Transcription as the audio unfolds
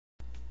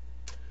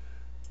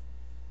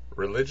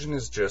Religion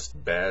is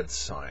just bad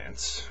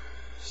science.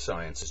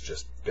 Science is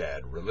just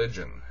bad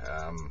religion.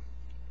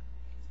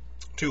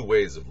 Two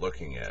ways of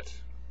looking at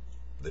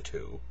the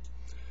two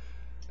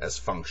as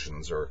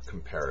functions or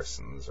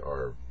comparisons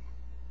or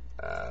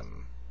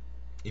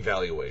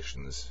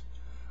evaluations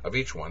of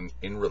each one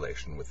in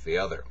relation with the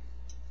other.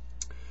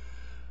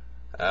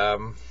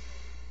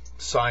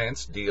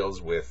 Science deals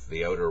with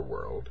the outer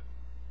world,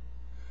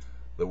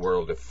 the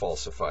world of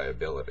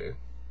falsifiability,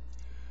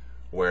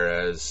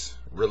 whereas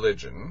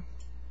religion,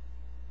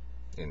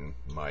 in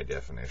my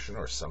definition,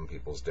 or some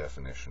people's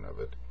definition of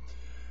it,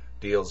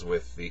 deals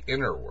with the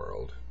inner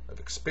world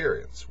of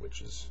experience,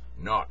 which is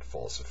not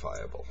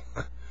falsifiable.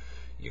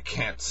 You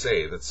can't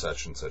say that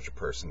such and such a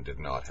person did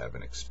not have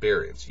an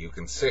experience. You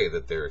can say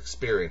that their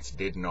experience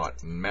did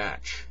not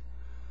match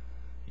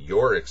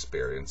your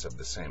experience of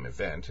the same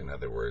event. In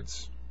other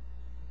words,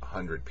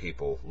 100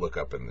 people look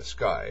up in the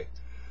sky.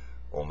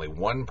 Only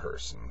one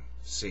person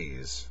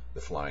sees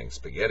the flying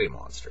spaghetti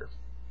monster.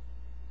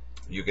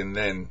 You can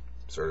then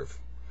sort of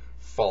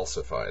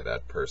falsify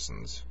that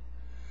person's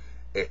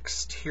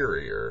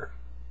exterior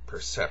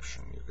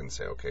perception. You can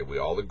say, okay, we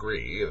all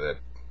agree that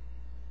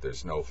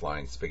there's no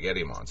flying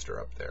spaghetti monster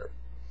up there.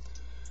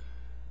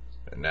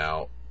 And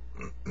now,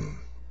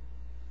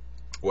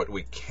 what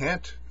we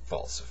can't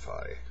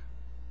falsify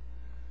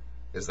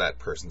is that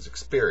person's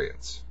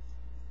experience.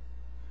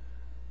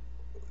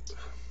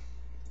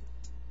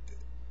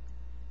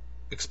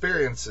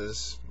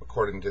 Experiences,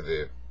 according to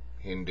the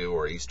Hindu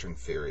or Eastern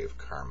theory of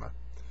karma,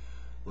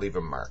 leave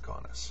a mark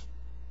on us.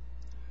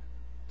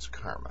 It's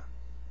karma.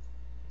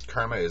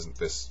 Karma isn't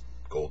this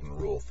golden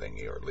rule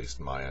thingy, or at least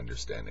my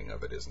understanding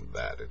of it isn't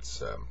that.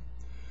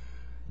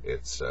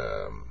 It's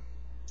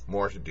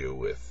more to do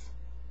with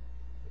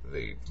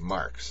the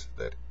marks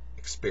that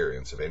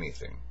experience of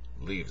anything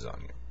leaves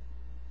on you.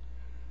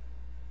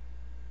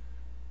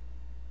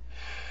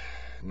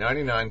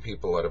 99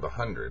 people out of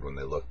 100, when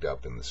they looked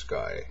up in the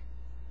sky,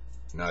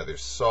 neither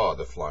saw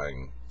the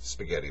flying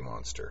spaghetti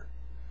monster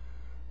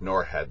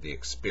nor had the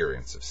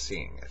experience of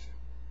seeing it.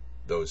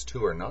 Those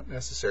two are not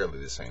necessarily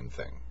the same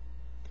thing.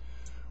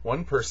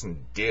 One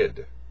person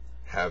did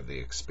have the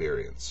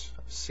experience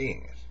of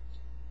seeing it.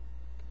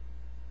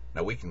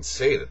 Now, we can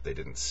say that they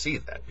didn't see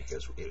that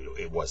because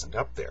it wasn't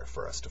up there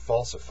for us to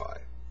falsify.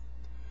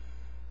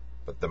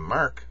 But the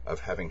mark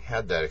of having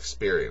had that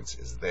experience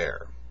is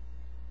there.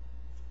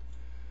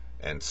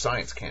 And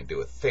science can't do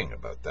a thing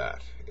about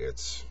that.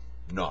 It's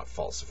not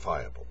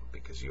falsifiable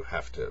because you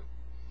have to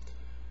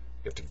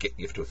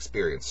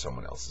experience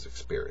someone else's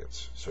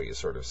experience. So you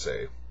sort of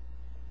say,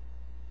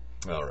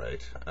 all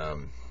right,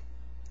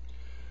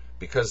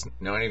 because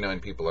 99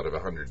 people out of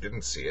 100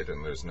 didn't see it,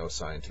 and there's no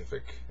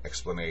scientific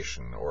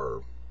explanation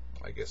or,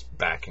 I guess,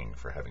 backing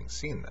for having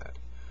seen that,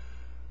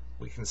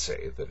 we can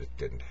say that it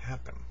didn't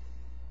happen.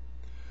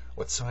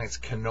 What science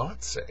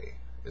cannot say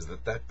is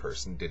that that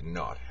person did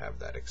not have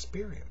that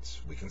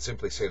experience. We can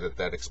simply say that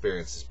that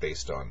experience is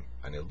based on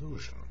an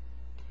illusion.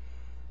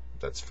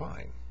 That's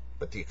fine.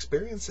 But the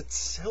experience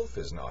itself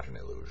is not an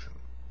illusion.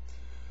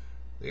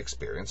 The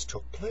experience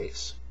took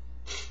place.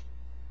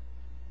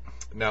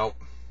 Now,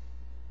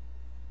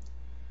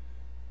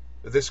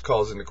 this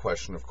calls into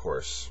question, of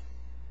course,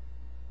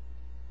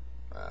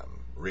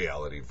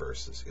 reality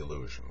versus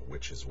illusion.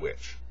 Which is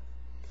which?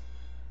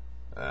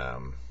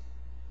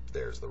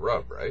 There's the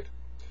rub, right?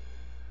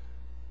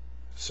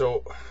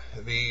 So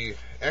the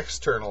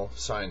external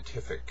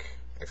scientific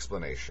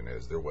explanation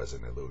is there was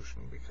an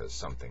illusion because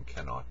something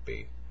cannot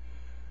be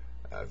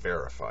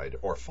verified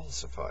or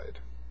falsified.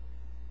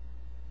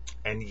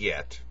 And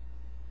yet,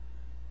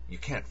 you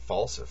can't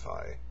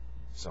falsify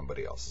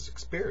somebody else's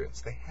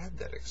experience. They had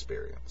that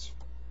experience.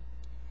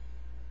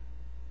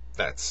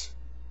 That's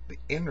the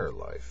inner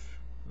life.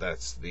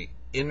 That's the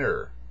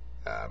inner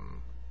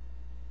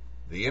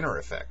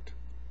effect.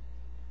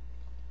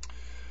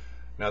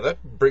 Now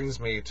that brings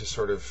me to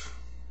sort of,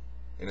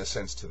 in a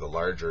sense, to the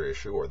larger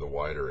issue or the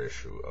wider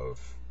issue of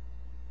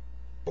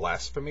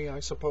blasphemy, I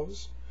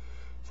suppose,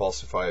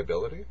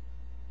 falsifiability.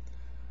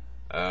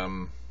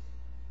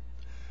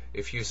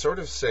 If you sort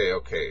of say,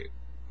 okay,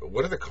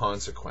 what are the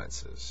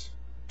consequences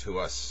to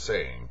us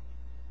saying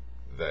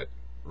that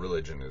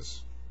religion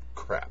is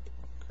crap?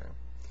 Okay,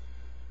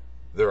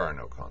 there are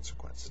no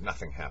consequences.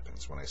 Nothing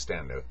happens when I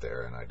stand out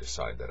there and I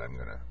decide that I'm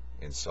going to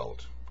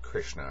insult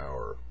Krishna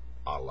or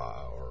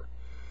Allah or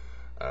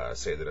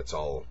say that it's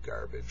all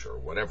garbage or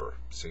whatever.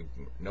 See,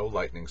 no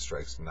lightning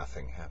strikes,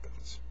 nothing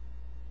happens.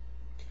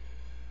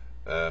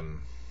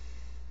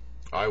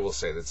 I will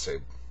say that, say,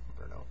 I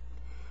don't know,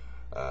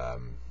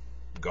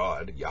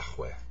 God,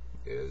 Yahweh,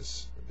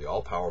 is the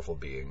all-powerful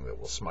being that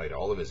will smite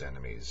all of his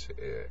enemies,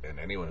 and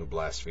anyone who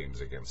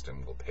blasphemes against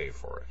him will pay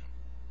for it.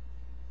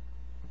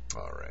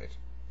 All right.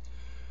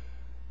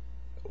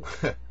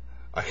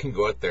 I can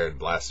go out there and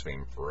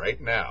blaspheme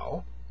right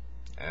now,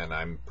 and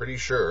I'm pretty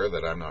sure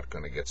that I'm not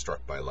going to get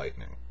struck by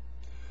lightning.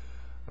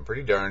 I'm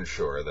pretty darn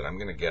sure that I'm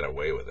going to get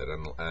away with it,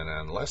 and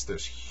unless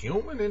there's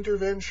human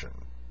intervention,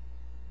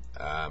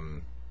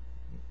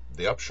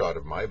 the upshot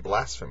of my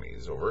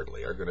blasphemies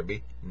overtly are going to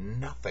be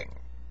nothing.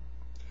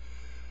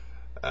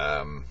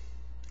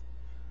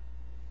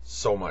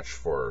 So much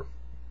for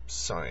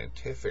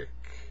scientific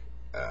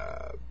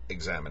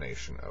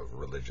examination of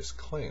religious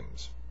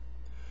claims.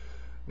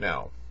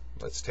 Now,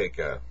 let's take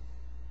a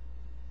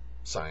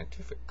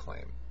scientific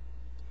claim.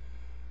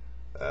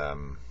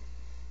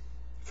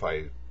 If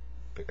I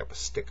pick up a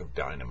stick of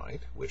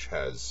dynamite, which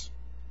has,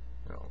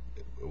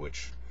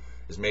 which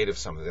is made of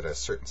something that has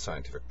certain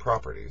scientific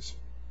properties,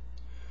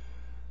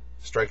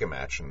 strike a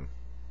match and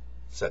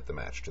set the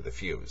match to the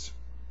fuse.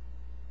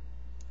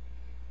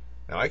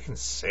 Now, I can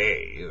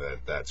say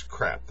that that's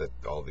crap, that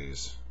all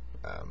these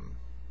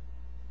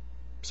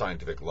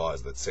scientific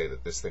laws that say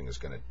that this thing is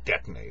going to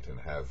detonate and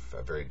have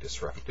a very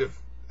disruptive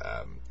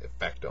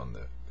effect on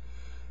the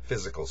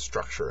physical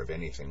structure of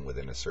anything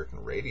within a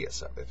certain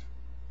radius of it.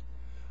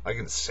 I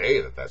can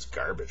say that that's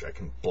garbage. I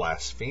can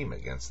blaspheme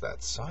against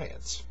that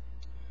science.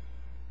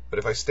 But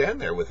if I stand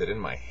there with it in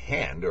my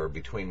hand or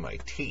between my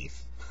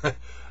teeth,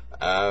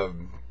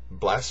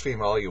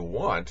 blaspheme all you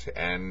want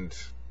and,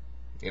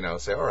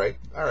 say, all right,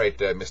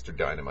 Mr.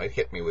 Dynamite,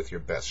 hit me with your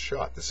best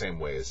shot, the same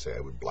way as, say, I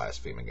would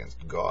blaspheme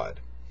against God.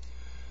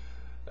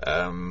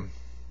 The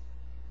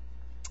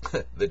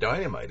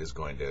dynamite is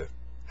going to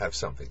have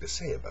something to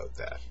say about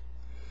that,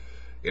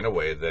 in a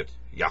way that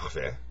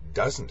Yahweh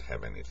doesn't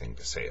have anything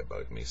to say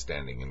about me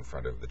standing in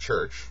front of the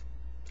church,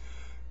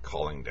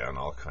 calling down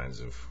all kinds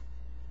of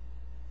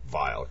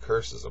vile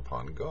curses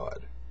upon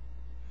God.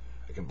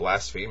 I can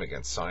blaspheme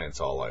against science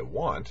all I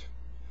want,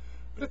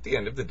 but at the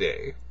end of the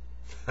day,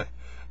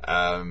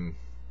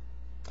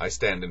 I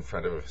stand in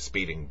front of a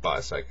speeding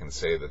bus. I can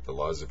say that the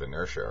laws of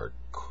inertia are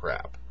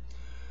crap,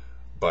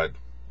 but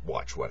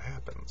watch what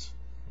happens.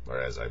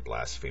 Whereas I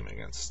blaspheme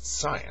against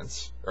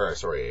science,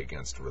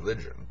 against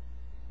religion,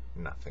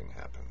 nothing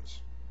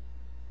happens.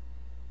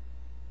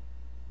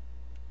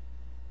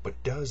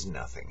 But does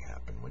nothing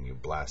happen when you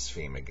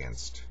blaspheme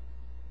against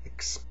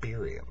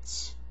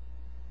experience?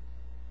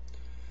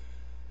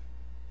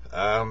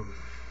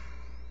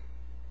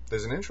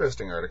 There's an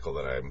interesting article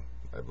that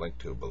I've linked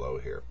to below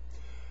here.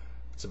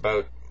 It's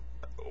about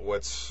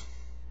what's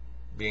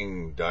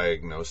being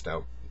diagnosed.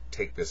 Now,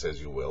 take this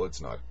as you will.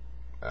 It's not.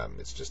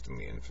 It's just in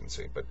the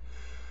infancy. But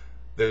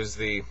there's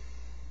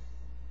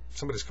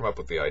somebody's come up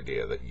with the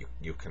idea that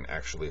you can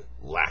actually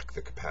lack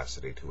the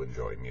capacity to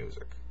enjoy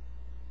music.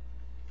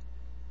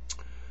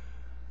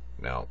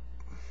 Now,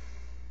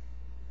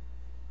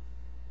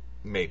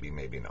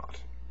 maybe not.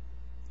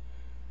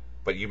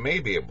 But you may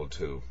be able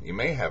to, you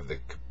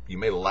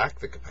may lack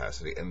the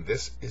capacity, and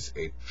this is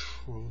a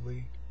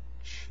truly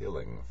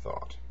chilling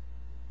thought.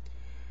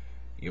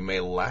 You may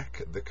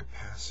lack the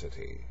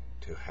capacity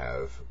to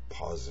have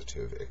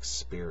positive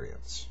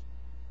experience.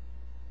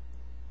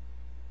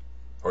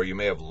 Or you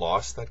may have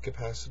lost that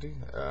capacity.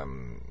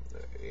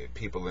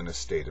 People in a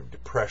state of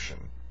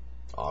depression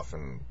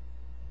often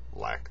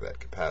lack that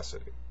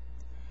capacity.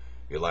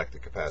 You lack the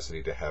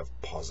capacity to have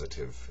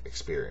positive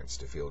experience,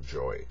 to feel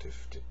joy, to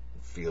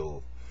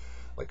feel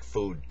like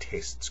food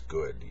tastes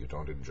good. You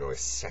don't enjoy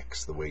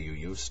sex the way you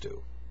used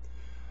to.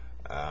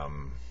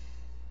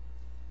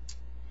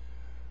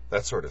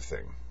 That sort of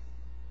thing.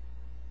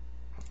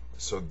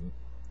 So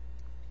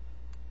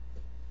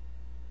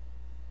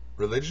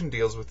religion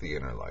deals with the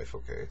inner life,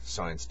 okay?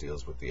 Science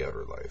deals with the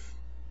outer life.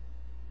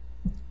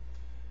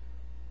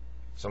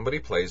 Somebody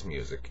plays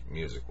music,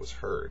 music was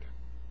heard.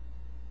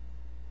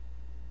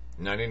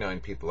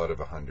 99 people out of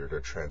 100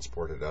 are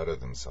transported out of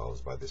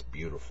themselves by this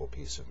beautiful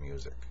piece of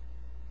music.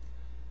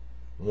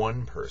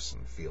 One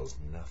person feels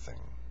nothing,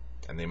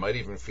 and they might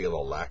even feel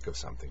a lack of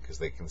something because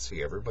they can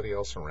see everybody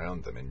else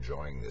around them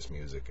enjoying this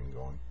music and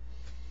going,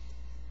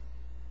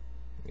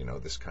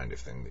 this kind of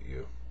thing that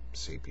you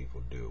see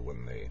people do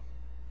when they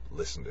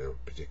listen to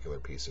a particular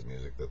piece of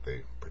music that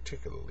they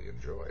particularly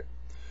enjoy.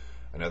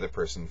 Another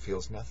person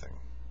feels nothing.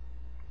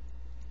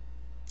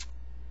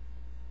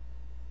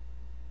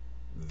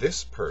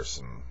 This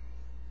person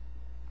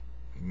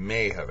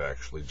may have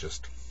actually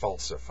just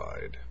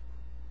falsified,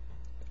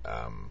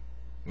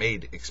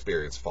 made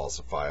experience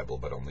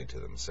falsifiable, but only to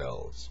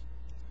themselves.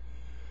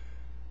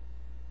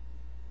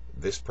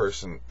 This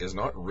person is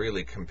not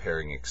really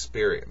comparing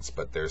experience,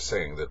 but they're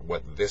saying that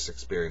what this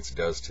experience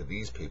does to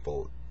these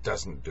people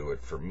doesn't do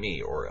it for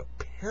me, or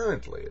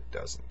apparently it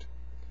doesn't.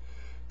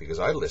 Because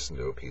I listen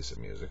to a piece of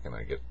music and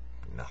I get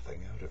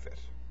nothing out of it.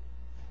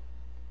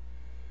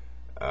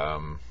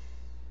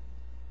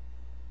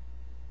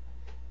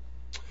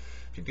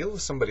 If you deal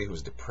with somebody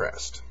who's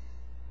depressed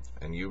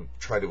and you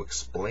try to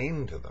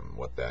explain to them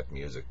what that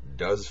music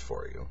does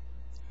for you,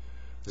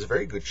 there's a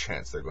very good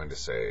chance they're going to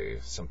say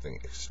something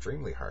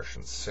extremely harsh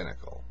and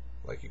cynical,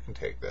 like you can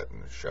take that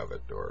and shove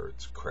it, or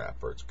it's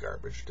crap, or it's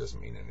garbage, it doesn't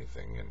mean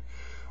anything,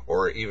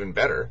 or even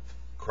better,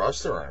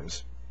 cross their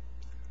arms,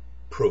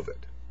 prove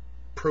it.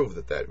 Prove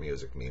that that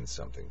music means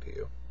something to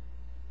you.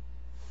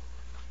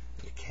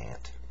 You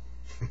can't.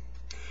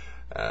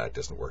 It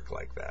doesn't work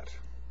like that.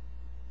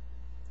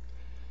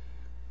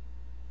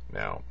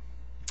 Now,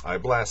 I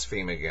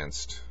blaspheme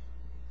against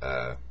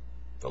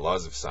the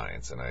laws of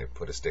science, and I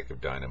put a stick of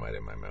dynamite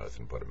in my mouth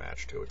and put a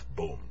match to it.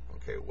 Boom.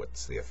 Okay,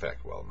 what's the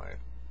effect? Well, my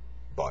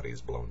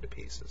body's blown to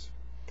pieces.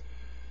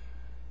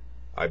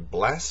 I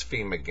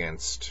blaspheme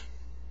against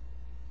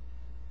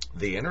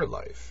the inner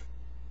life.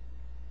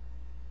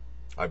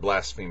 I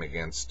blaspheme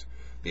against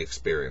the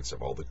experience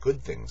of all the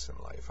good things in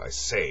life. I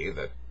say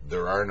that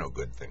there are no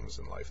good things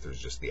in life. There's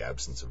just the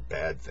absence of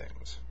bad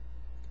things.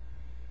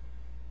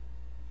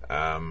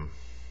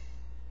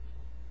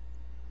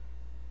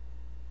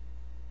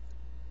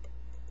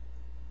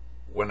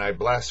 When I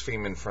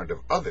blaspheme in front of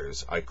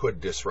others, I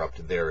could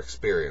disrupt their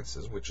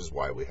experiences, which is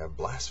why we have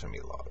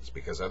blasphemy laws,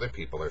 because other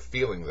people are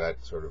feeling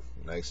that sort of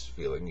nice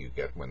feeling you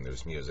get when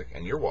there's music,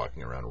 and you're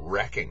walking around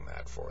wrecking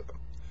that for them.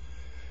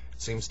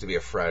 It seems to be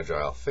a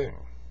fragile thing.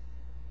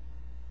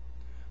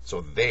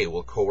 So they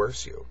will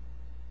coerce you.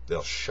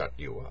 They'll shut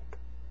you up.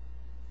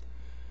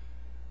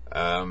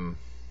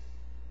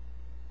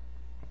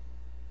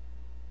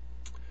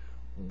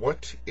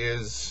 What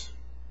is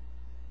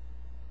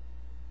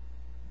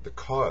the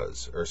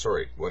cause,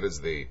 what is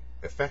the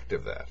effect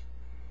of that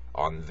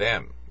on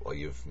them? Well,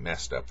 you've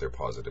messed up their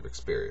positive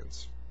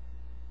experience.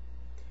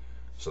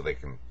 So they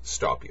can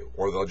stop you.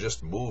 Or they'll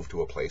just move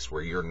to a place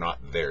where you're not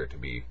there to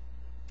be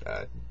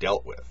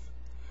dealt with.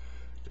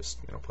 Just,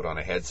 put on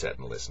a headset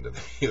and listen to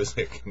the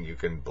music, and you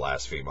can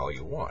blaspheme all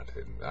you want.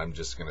 And I'm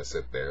just going to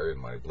sit there in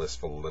my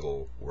blissful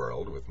little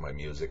world with my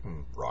music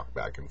and rock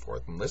back and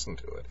forth and listen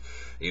to it.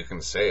 You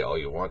can say all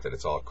you want that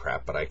it's all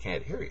crap, but I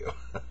can't hear you.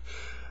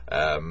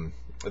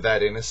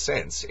 That, in a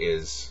sense,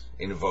 is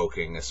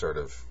invoking a sort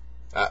of,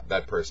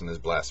 that person is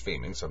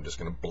blaspheming, so I'm just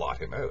going to blot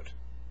him out.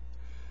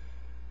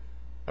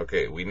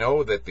 Okay, we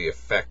know that the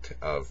effect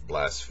of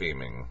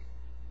blaspheming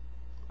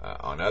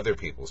on other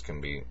people can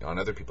be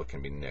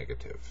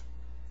negative.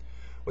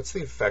 What's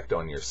the effect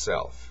on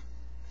yourself?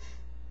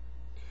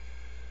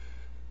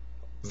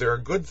 There are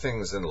good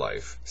things in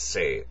life,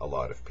 say a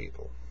lot of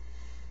people.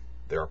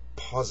 There are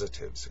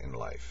positives in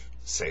life,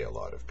 say a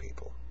lot of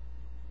people.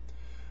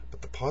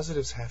 But the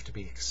positives have to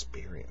be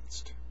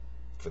experienced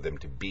for them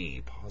to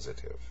be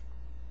positive.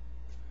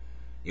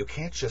 You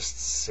can't just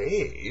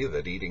say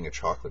that eating a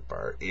chocolate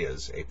bar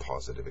is a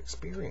positive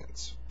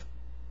experience.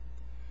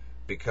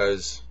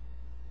 Because,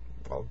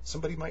 well,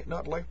 somebody might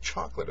not like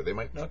chocolate, or they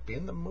might not be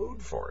in the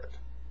mood for it.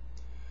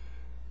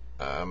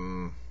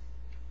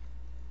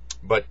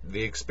 But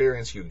the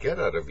experience you get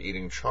out of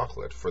eating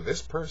chocolate for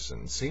this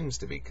person seems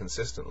to be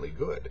consistently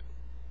good.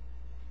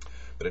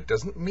 But it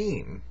doesn't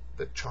mean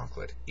that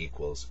chocolate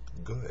equals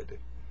good,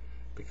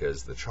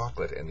 because the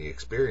chocolate and the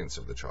experience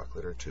of the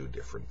chocolate are two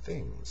different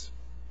things.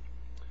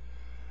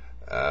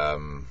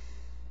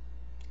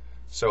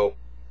 So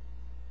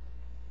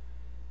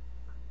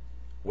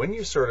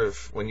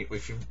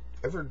if you've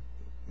ever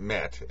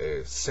met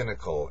a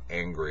cynical,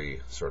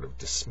 angry, sort of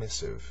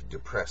dismissive,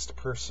 depressed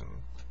person,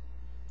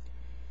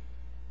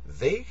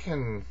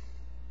 they're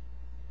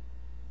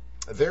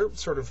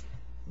sort of,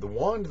 the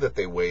wand that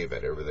they wave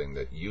at everything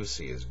that you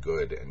see as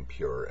good and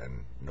pure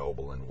and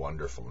noble and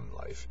wonderful in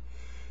life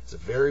is a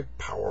very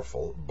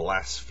powerful,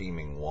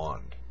 blaspheming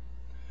wand.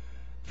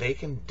 They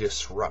can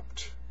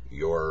disrupt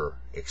your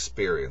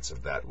experience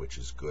of that which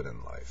is good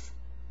in life.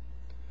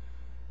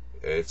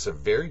 It's a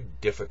very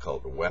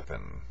difficult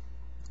weapon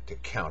to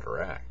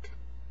counteract,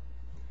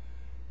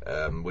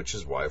 which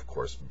is why, of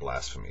course,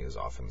 blasphemy is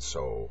often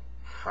so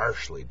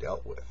harshly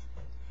dealt with.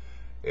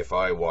 If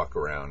I walk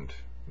around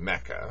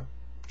Mecca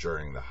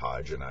during the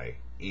Hajj and I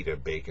eat a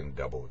bacon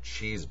double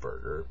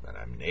cheeseburger and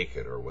I'm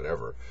naked or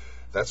whatever,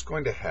 that's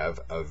going to have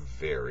a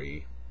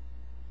very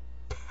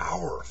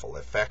powerful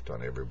effect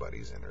on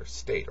everybody's inner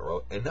state,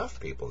 or enough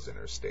people's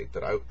inner state,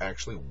 that I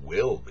actually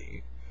will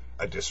be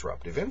a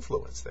disruptive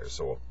influence there.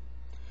 So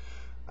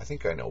I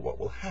think I know what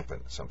will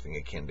happen. Something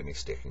akin to me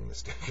sticking the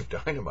stick of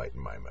dynamite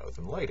in my mouth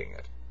and lighting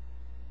it.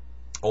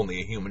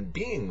 Only a human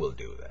being will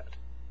do that.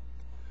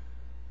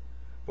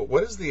 But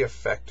what is the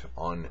effect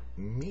on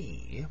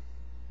me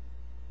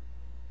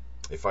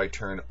if I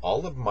turn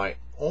all of my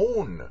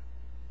own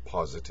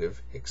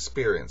positive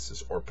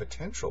experiences, or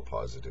potential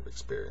positive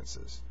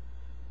experiences,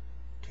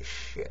 to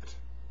shit?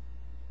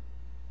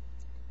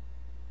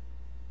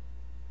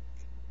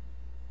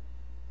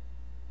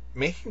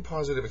 Making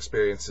positive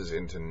experiences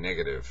into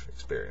negative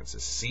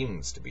experiences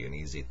seems to be an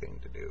easy thing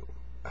to do.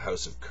 A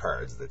house of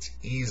cards that's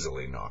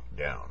easily knocked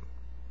down.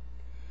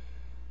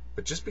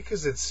 But just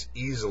because it's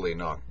easily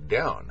knocked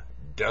down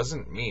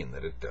doesn't mean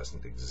that it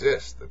doesn't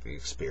exist, that the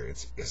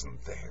experience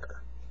isn't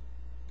there.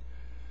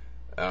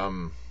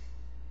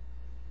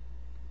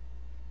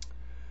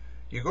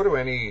 You go to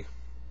any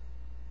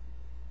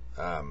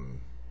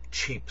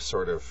cheap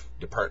sort of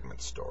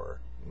department store,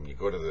 and you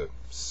go to the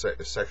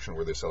section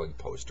where they're selling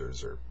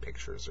posters or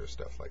pictures or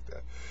stuff like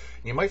that.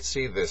 And you might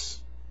see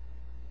this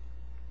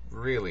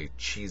really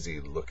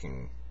cheesy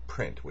looking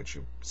print, which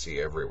you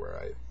see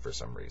everywhere for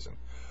some reason,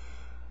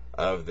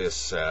 of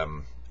this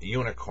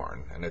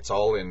unicorn, and it's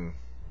all in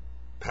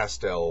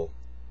pastel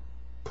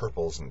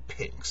purples and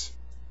pinks,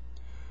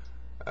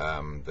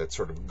 that's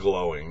sort of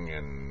glowing,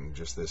 and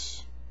just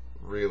this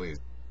really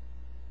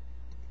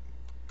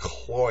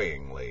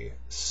cloyingly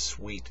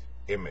sweet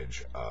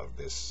image of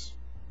this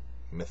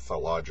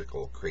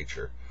mythological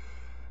creature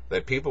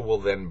that people will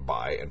then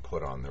buy and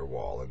put on their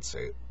wall and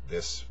say,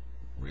 this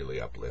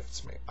really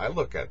uplifts me. I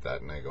look at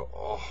that and I go,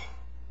 oh,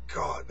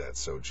 God, that's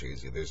so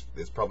cheesy.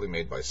 It's probably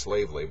made by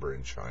slave labor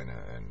in China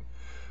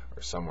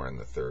or somewhere in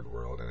the third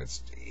world, and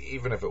it's,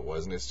 even if it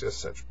wasn't, it's just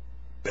such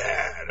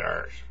bad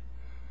art.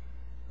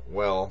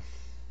 Well,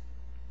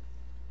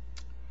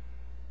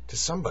 to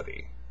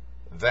somebody,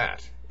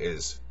 that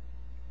is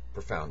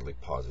profoundly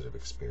positive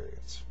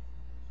experience.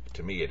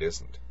 To me, it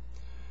isn't.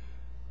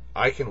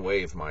 I can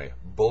wave my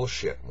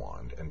bullshit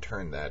wand and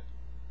turn that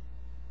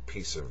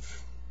piece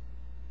of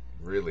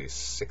really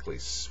sickly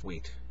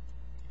sweet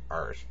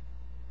art,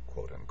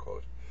 quote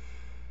unquote,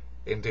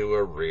 into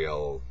a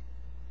real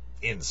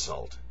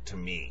insult to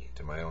me,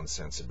 to my own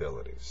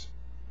sensibilities.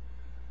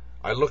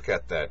 I look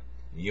at that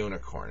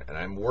unicorn and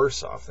I'm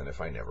worse off than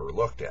if I never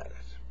looked at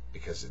it,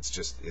 because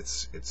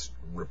it's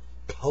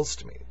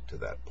repulsed me to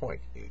that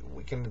point.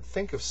 We can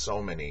think of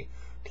so many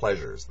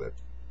pleasures that,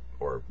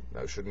 or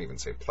I shouldn't even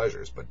say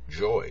pleasures, but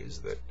joys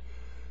that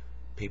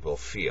people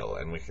feel,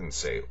 and we can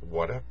say,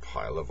 what a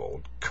pile of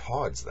old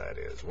cods that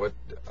is.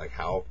 Like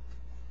how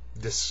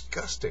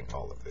disgusting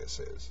all of this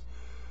is.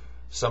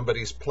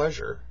 Somebody's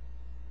pleasure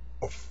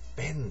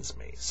offends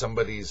me.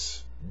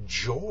 Somebody's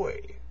joy,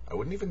 I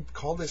wouldn't even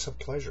call this a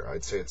pleasure.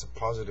 I'd say it's a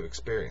positive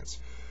experience.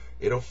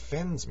 It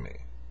offends me.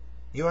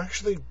 You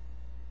actually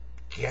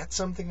get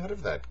something out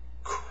of that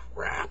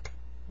crap?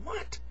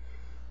 What?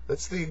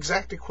 That's the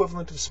exact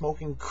equivalent of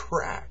smoking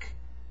crack.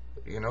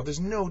 There's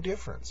no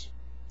difference.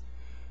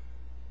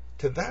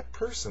 To that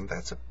person,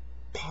 that's a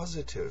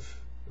positive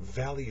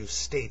value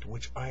state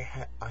which I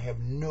have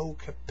no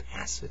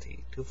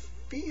capacity to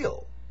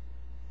feel.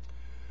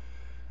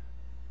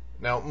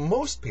 Now,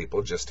 most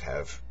people just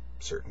have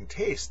certain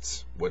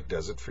tastes. What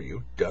does it for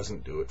you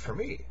doesn't do it for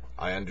me.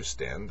 I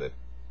understand that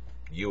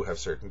you have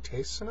certain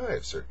tastes and I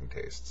have certain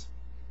tastes.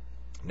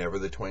 Never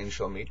the twain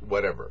shall meet,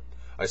 whatever.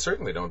 I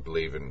certainly don't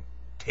believe in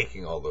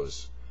taking all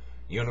those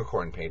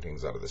unicorn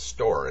paintings out of the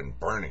store and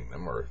burning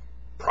them or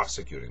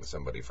prosecuting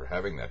somebody for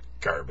having that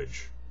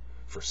garbage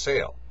for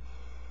sale.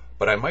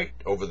 But I might,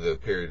 over the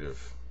period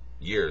of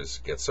years,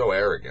 get so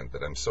arrogant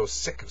that I'm so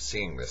sick of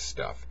seeing this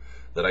stuff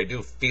that I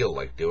do feel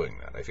like doing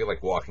that. I feel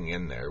like walking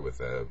in there with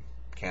a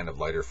can of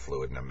lighter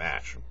fluid and a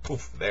match, and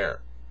poof,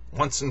 there.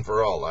 Once and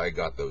for all, I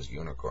got those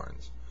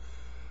unicorns.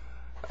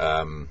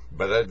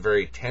 But that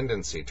very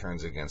tendency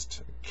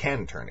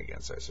can turn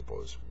against, I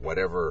suppose,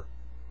 whatever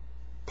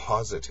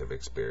positive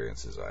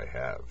experiences I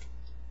have.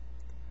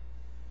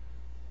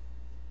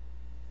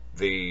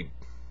 The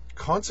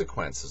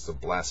consequences of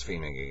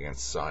blaspheming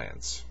against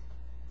science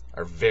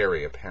are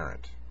very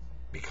apparent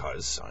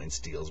because science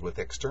deals with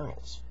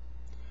externals.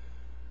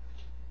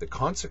 The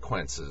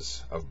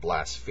consequences of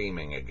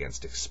blaspheming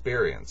against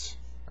experience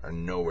are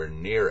nowhere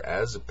near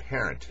as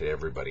apparent to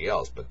everybody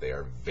else, but they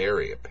are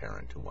very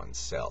apparent to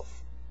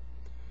oneself.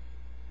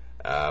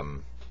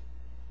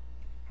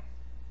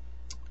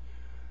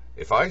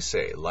 If I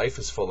say life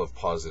is full of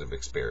positive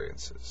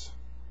experiences,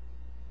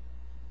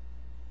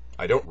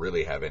 I don't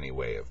really have any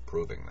way of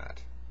proving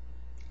that.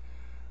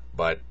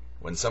 But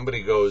when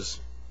somebody goes,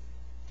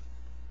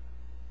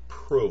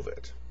 prove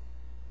it,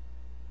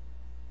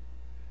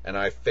 and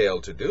I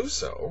fail to do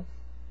so,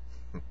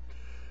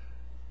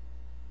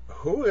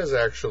 who has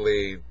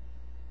actually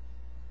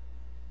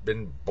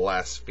been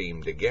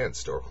blasphemed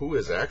against, or who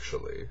has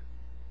actually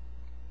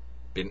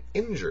been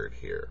injured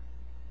here?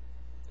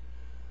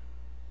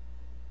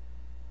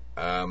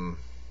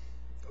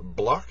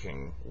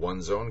 Blocking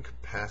one's own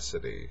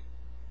capacity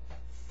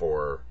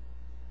for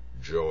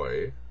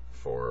joy,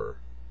 for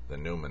the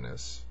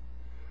numinous,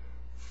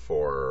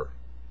 for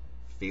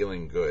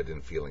feeling good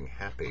and feeling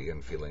happy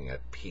and feeling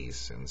at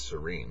peace and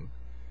serene,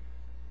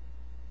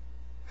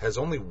 has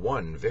only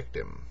one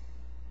victim.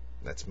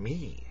 That's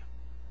me.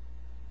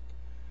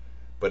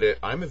 But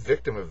I'm a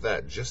victim of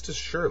that just as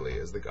surely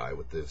as the guy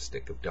with the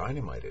stick of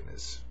dynamite in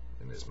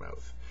his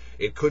mouth.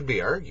 It could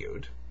be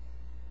argued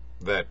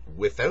that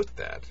without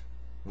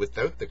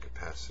the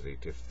capacity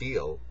to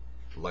feel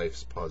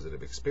life's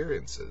positive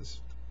experiences,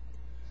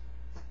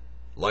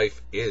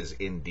 life is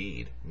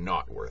indeed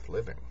not worth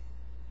living.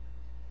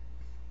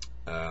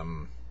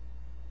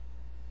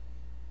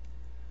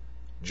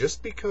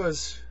 Just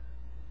because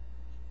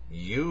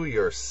you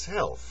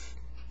yourself,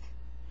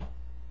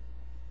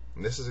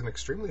 and this is an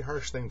extremely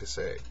harsh thing to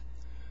say,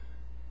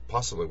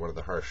 possibly one of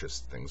the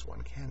harshest things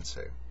one can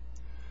say,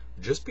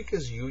 just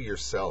because you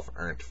yourself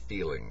aren't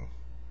feeling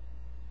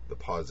the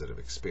positive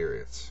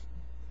experience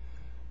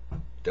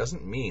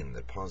doesn't mean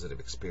that positive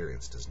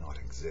experience does not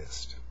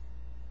exist.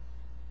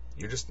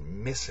 You're just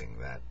missing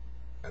that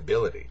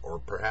ability, or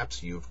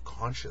perhaps you've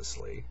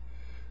consciously,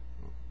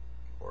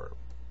 or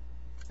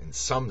in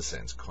some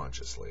sense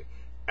consciously,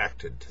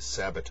 acted to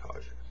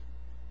sabotage it.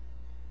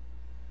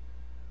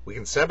 We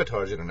can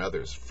sabotage it in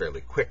others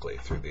fairly quickly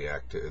through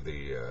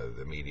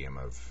the medium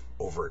of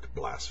overt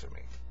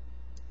blasphemy.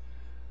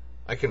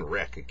 I can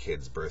wreck a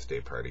kid's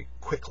birthday party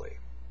quickly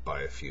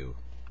by a few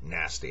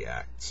nasty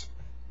acts.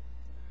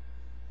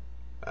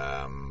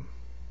 And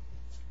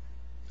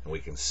we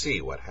can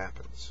see what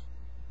happens.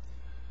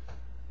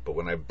 But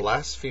when I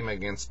blaspheme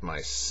against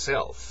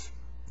myself,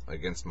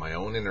 against my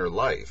own inner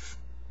life,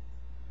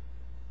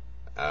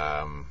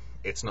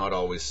 it's not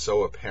always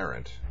so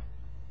apparent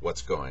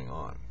what's going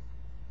on.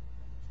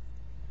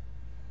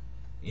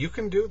 You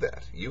can do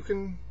that. You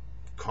can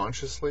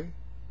consciously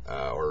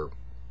or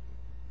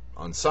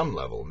on some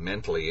level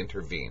mentally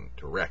intervene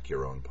to wreck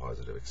your own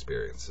positive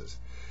experiences.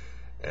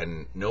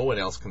 And no one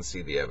else can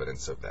see the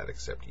evidence of that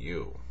except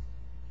you.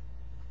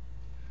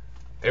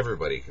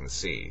 Everybody can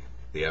see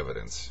the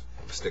evidence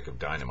of a stick of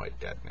dynamite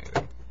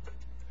detonating.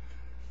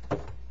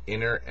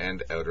 Inner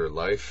and outer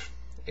life,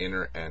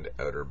 inner and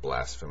outer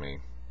blasphemy,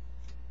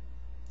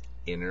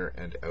 inner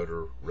and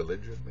outer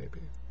religion,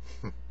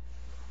 maybe.